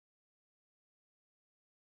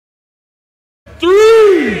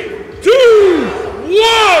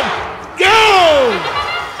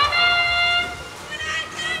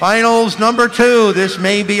Finals number 2. This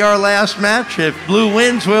may be our last match. If blue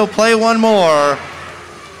wins, we'll play one more.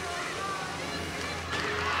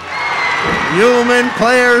 Human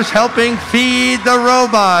players helping feed the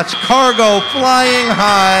robots. Cargo flying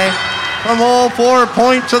high from all 4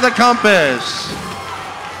 points of the compass.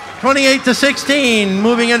 28-16,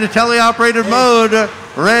 moving into teleoperated mode.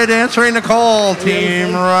 Red answering the call.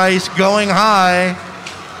 Team Rice going high.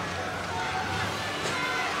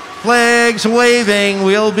 Flags waving.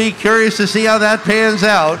 We'll be curious to see how that pans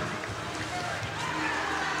out.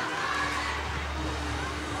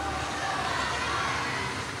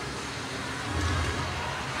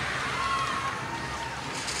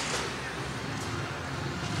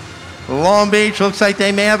 Long Beach looks like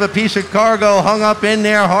they may have a piece of cargo hung up in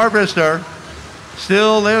their harvester.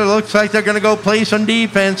 Still, it looks like they're going to go play some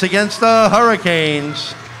defense against the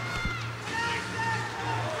Hurricanes.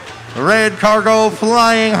 Red cargo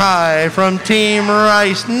flying high from Team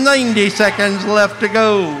Rice. 90 seconds left to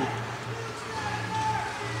go.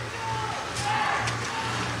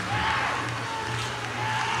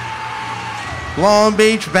 Long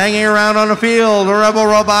Beach banging around on the field. Rebel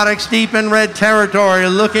Robotics deep in red territory,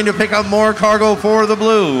 looking to pick up more cargo for the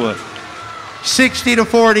blue.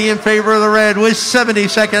 60-40 in favor of the red with 70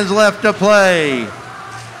 seconds left to play.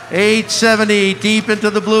 870 deep into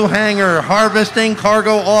the blue hangar, harvesting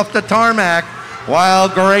cargo off the tarmac while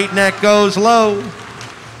Great Neck goes low.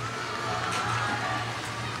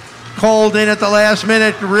 Called in at the last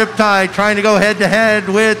minute, Riptide trying to go head-to-head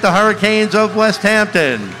with the Hurricanes of West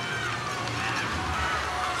Hampton.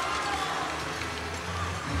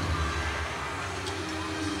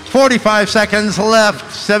 .45 seconds left,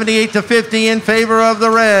 78-50 in favor of the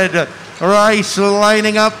red. Rice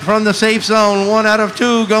lining up from the safe zone, 1 out of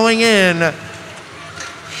 2 going in.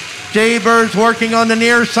 Jaybirds working on the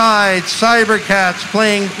near side. Cybercats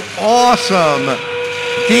playing awesome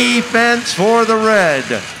defense for the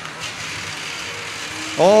red.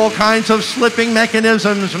 All kinds of slipping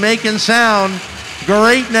mechanisms making sound.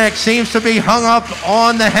 Great Neck seems to be hung up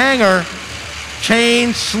on the hangar.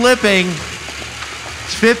 Chain slipping.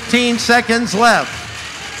 15 seconds left.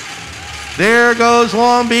 There goes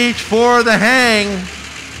Long Beach for the hang.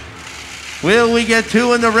 Will we get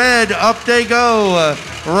 2 in the red? Up they go.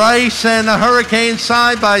 Rice and the Hurricanes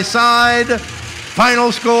side by side.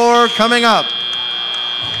 Final score coming up.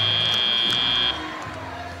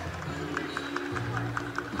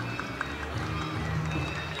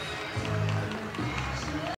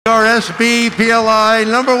 Our SBPLI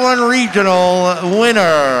 #1 regional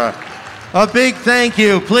winner. A big thank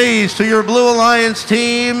you, please, to your Blue Alliance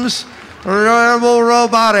teams, Rebel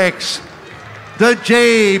Robotics, the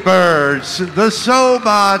Jaybirds, the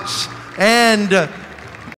Sobots, and